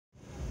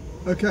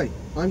Okay,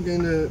 I'm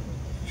going to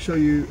show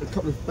you a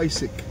couple of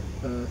basic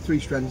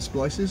 3-strand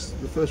splices.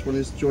 The first one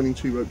is joining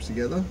 2 ropes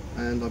together,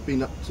 and I've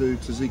been up to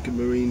Zika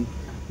Marine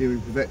here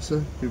in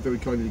Preveza, who very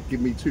kindly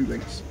give me 2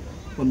 lengths,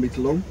 1 metre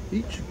long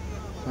each.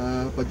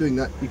 By doing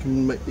that, you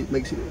can it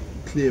makes it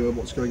clearer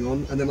what's going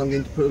on, and then I'm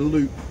going to put a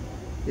loop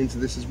into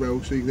this as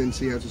well, so you can then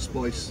see how to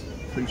splice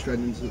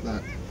 3-strand into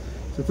that.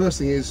 So the first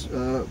thing is,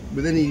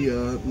 with any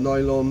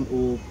nylon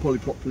or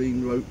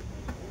polypropylene rope,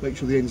 make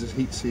sure the ends are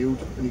heat sealed,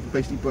 and you can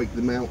basically break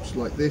them out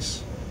like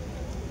this,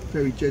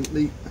 very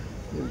gently.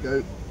 Here we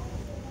go.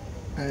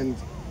 And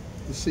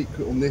the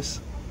secret on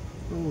this,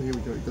 oh here we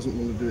go, it doesn't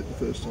want to do it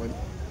the first time.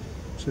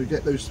 So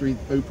get those 3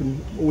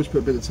 open, always put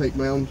a bit of tape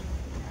round,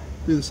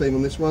 do the same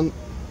on this one.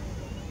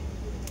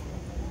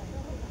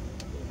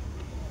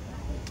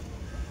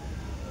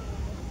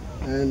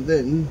 And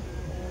then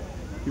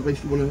you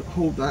basically want to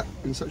hold that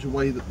in such a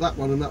way that that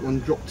one and that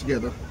one drop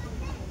together,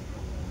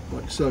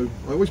 like so.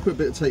 I always put a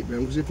bit of tape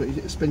around, because if not,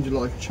 you spend your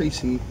life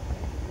chasing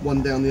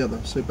one down the other.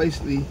 So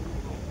basically,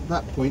 at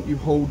that point, you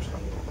hold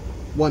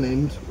one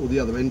end or the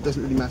other end,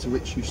 doesn't really matter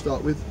which you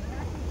start with,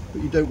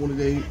 but you don't want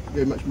to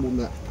go much more than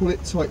that. Pull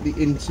it tightly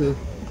into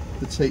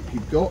the tape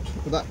you've got.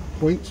 At that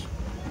point,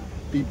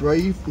 be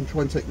brave and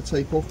try and take the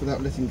tape off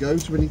without letting go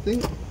to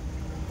anything.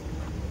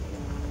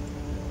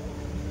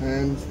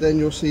 And then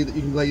you'll see that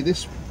you can lay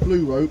this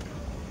blue rope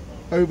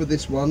over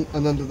this one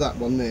and under that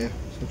one there.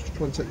 So just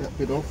try and take that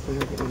bit off.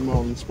 I've got a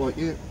marlin spike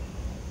here.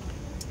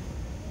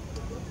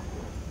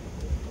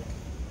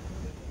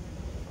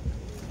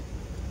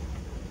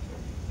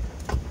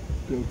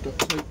 Good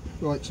duct tape.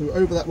 Right, so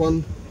over that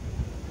one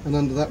and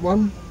under that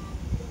one.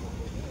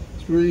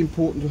 It's really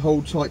important to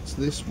hold tight to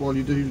this while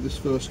you do this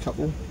first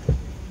couple.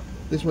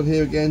 This one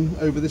here again,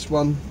 over this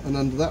one and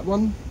under that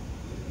one.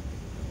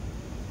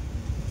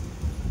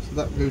 So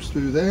that goes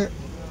through there.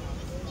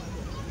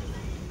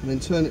 And then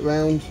turn it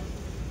round,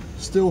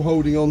 still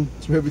holding on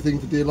to everything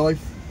for dear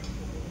life,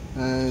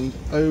 and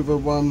over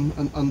one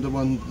and under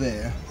one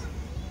there.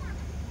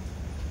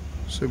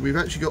 So we've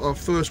actually got our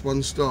first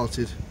one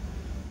started.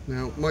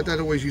 Now my dad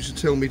always used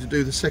to tell me to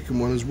do the second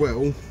one as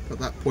well at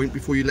that point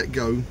before you let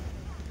go.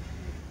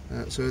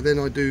 So then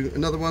I do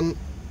another one,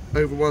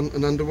 over one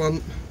and under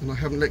one, and I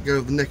haven't let go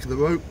of the neck of the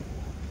rope.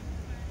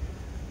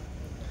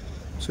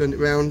 Turn it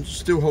round,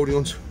 still holding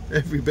on to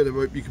every bit of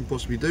rope you can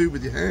possibly do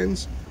with your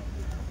hands.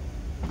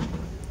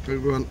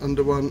 Over one,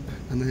 under one,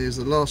 and then here's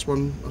the last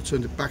one. I've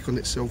turned it back on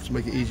itself to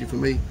make it easier for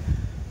me,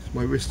 because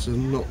my wrists are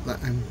not that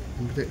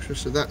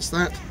ambidextrous. So that's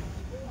that.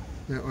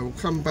 Now I will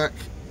come back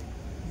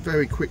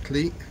very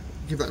quickly,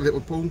 give that a little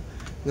pull, and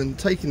then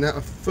taking that,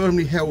 I've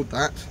firmly held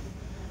that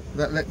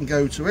without letting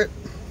go to it.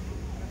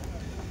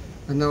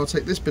 And now I'll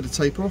take this bit of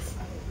tape off.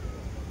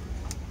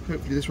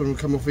 Hopefully this one will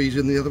come off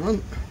easier than the other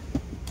one.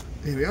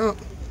 Here we are.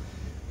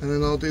 And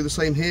then I'll do the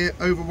same here,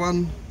 over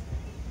one,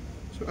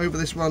 so over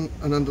this one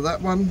and under that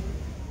one.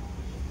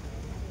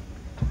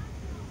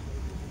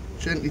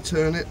 Gently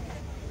turn it,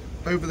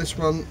 over this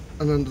one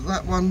and under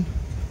that one.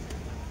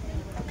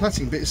 The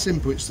plaiting bit is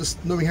simple, it's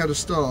just knowing how to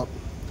start.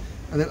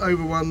 And then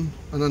over one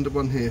and under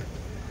one here.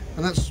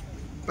 And that's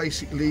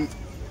basically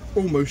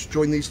almost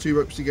join these 2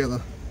 ropes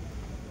together.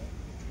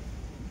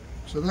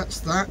 So that's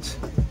that.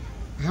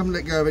 I haven't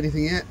let go of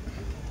anything yet.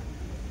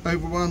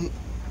 Over one,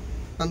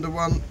 under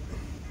one.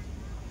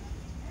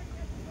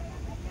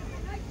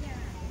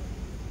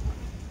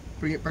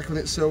 Bring it back on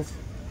itself.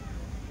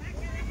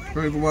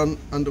 Over one,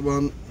 under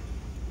one.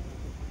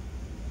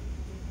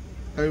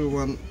 Over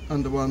one,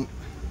 under one.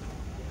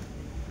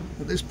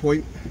 At this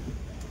point,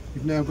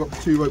 you've now got the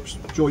 2 ropes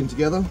joined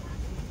together.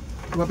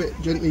 Rub it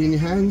gently in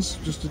your hands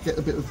just to get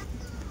a bit of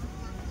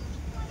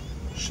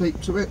shape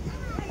to it,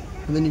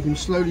 and then you can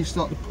slowly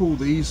start to pull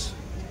these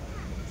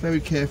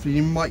very carefully.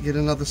 You might get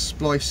another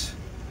splice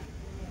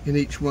in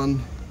each one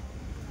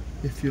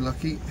if you're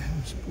lucky.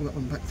 Let's pull that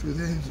one back through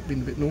there, it's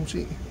been a bit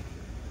naughty.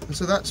 And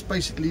so that's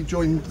basically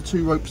joined the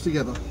 2 ropes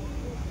together.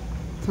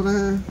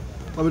 Ta-da!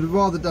 I would have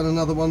rather done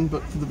another one,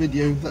 but for the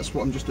video that's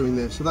what I'm just doing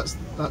there. So that's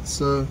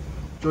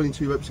joining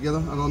 2 ropes together,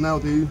 and I'll now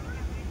do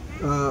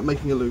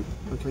making a loop.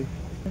 Okay.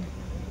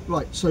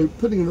 Right, so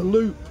putting the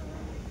loop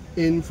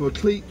in for a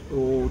cleat,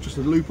 or just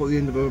a loop on the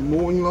end of a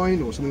mooring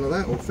line or something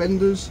like that, or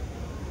fenders,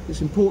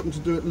 it's important to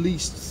do at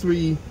least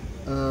 3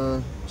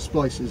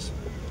 splices.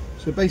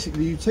 So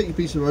basically you take your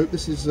piece of rope,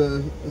 this is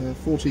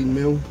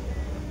 14mm,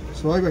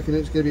 so I reckon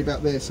it's going to be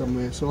about there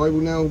somewhere. So I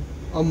will now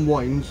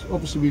unwind.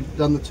 Obviously we've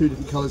done the 2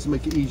 different colours to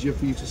make it easier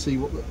for you to see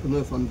what on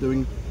earth I'm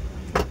doing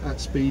at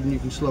speed, and you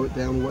can slow it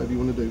down or whatever you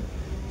want to do.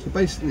 So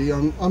basically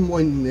I'm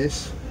unwinding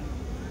this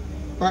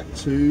back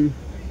to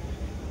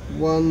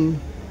 1,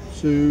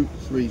 2,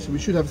 3, so we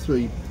should have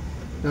 3.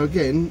 Now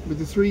again, with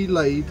the 3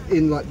 laid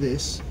in like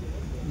this,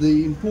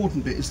 the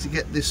important bit is to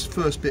get this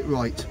first bit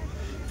right.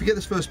 If you get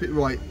this first bit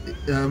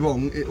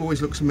wrong, it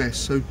always looks a mess.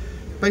 So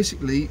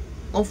basically,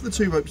 off the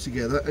 2 ropes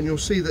together, and you'll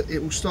see that it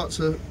will start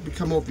to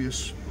become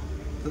obvious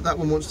that that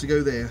one wants to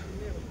go there.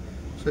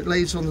 So it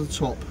lays on the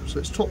top, so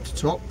it's top to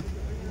top.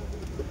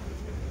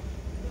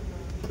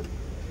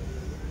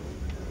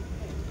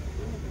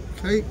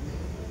 Okay,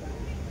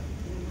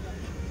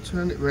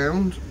 turn it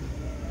round.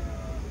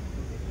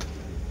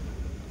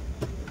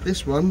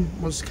 This one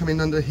wants to come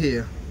in under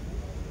here,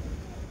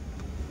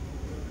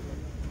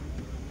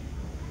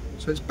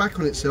 so it's back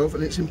on itself,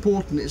 and it's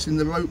important it's in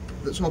the rope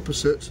that's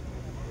opposite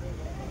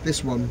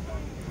this one,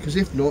 because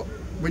if not,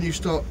 when you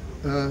start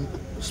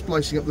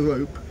splicing up the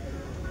rope,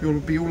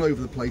 you'll be all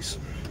over the place.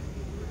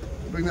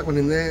 Bring that one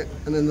in there,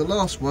 and then the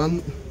last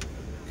one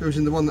goes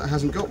in the one that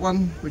hasn't got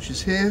one, which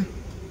is here.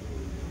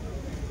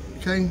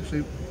 Okay,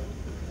 so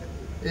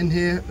in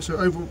here, so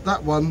over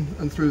that one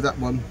and through that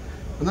one,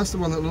 and that's the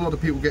one that a lot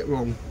of people get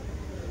wrong.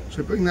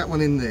 So bring that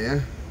one in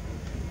there,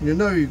 and you'll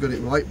know you got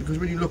it right, because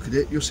when you look at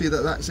it, you'll see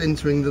that that's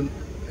entering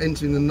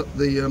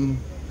the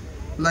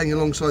laying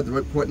alongside the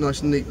rope quite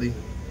nice and neatly.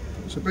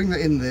 So bring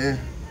that in there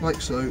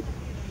like so,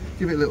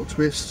 give it a little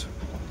twist,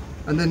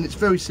 and then it's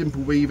very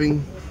simple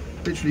weaving,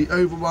 literally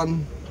over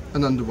one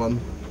and under one.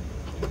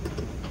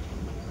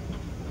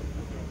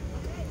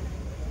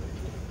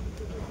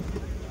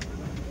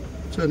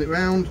 Turn it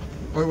round.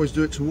 I always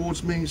do it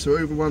towards me, so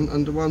over one,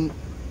 under one.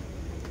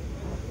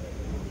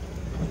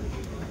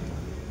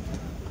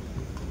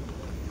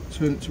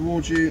 Turn it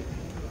towards you,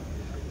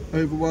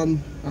 over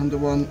one, under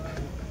one.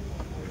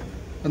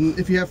 And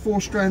if you have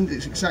 4 strand,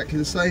 it's exactly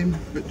the same,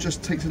 but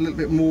just takes a little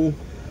bit more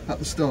at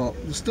the start.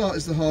 The start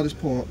is the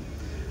hardest part.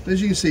 And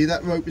as you can see,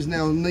 that rope is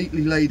now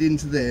neatly laid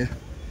into there.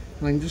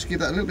 And I can just give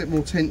that a little bit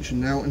more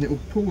tension now, and it will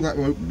pull that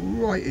rope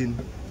right in.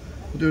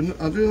 I'll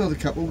do another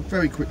couple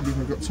very quickly if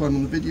I've got time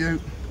on the video,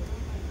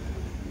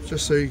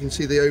 just so you can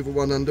see the over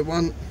one, under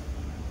one.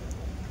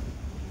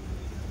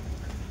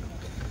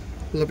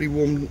 Lovely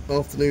warm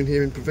afternoon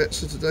here in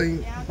Preveza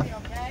today. Yeah, I'll be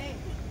okay.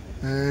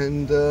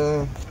 And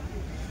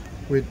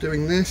we're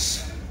doing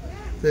this.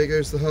 There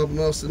goes the harbour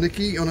master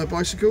Nikki on her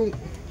bicycle.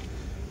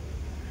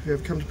 If you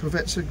ever come to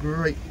Preveza,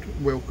 great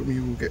welcome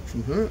you will get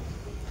from her.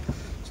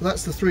 So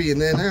that's the 3 in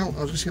there now.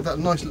 I'll just give that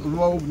a nice little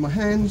roll with my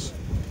hands.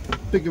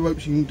 Bigger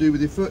ropes you can do with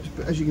your foot,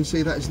 but as you can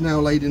see, that is now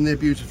laid in there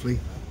beautifully.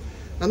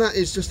 And that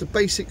is just a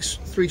basic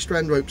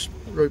 3-strand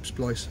rope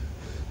splice.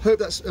 Hope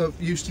that's of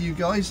use to you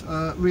guys.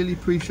 Really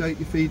appreciate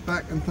your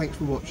feedback, and thanks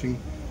for watching.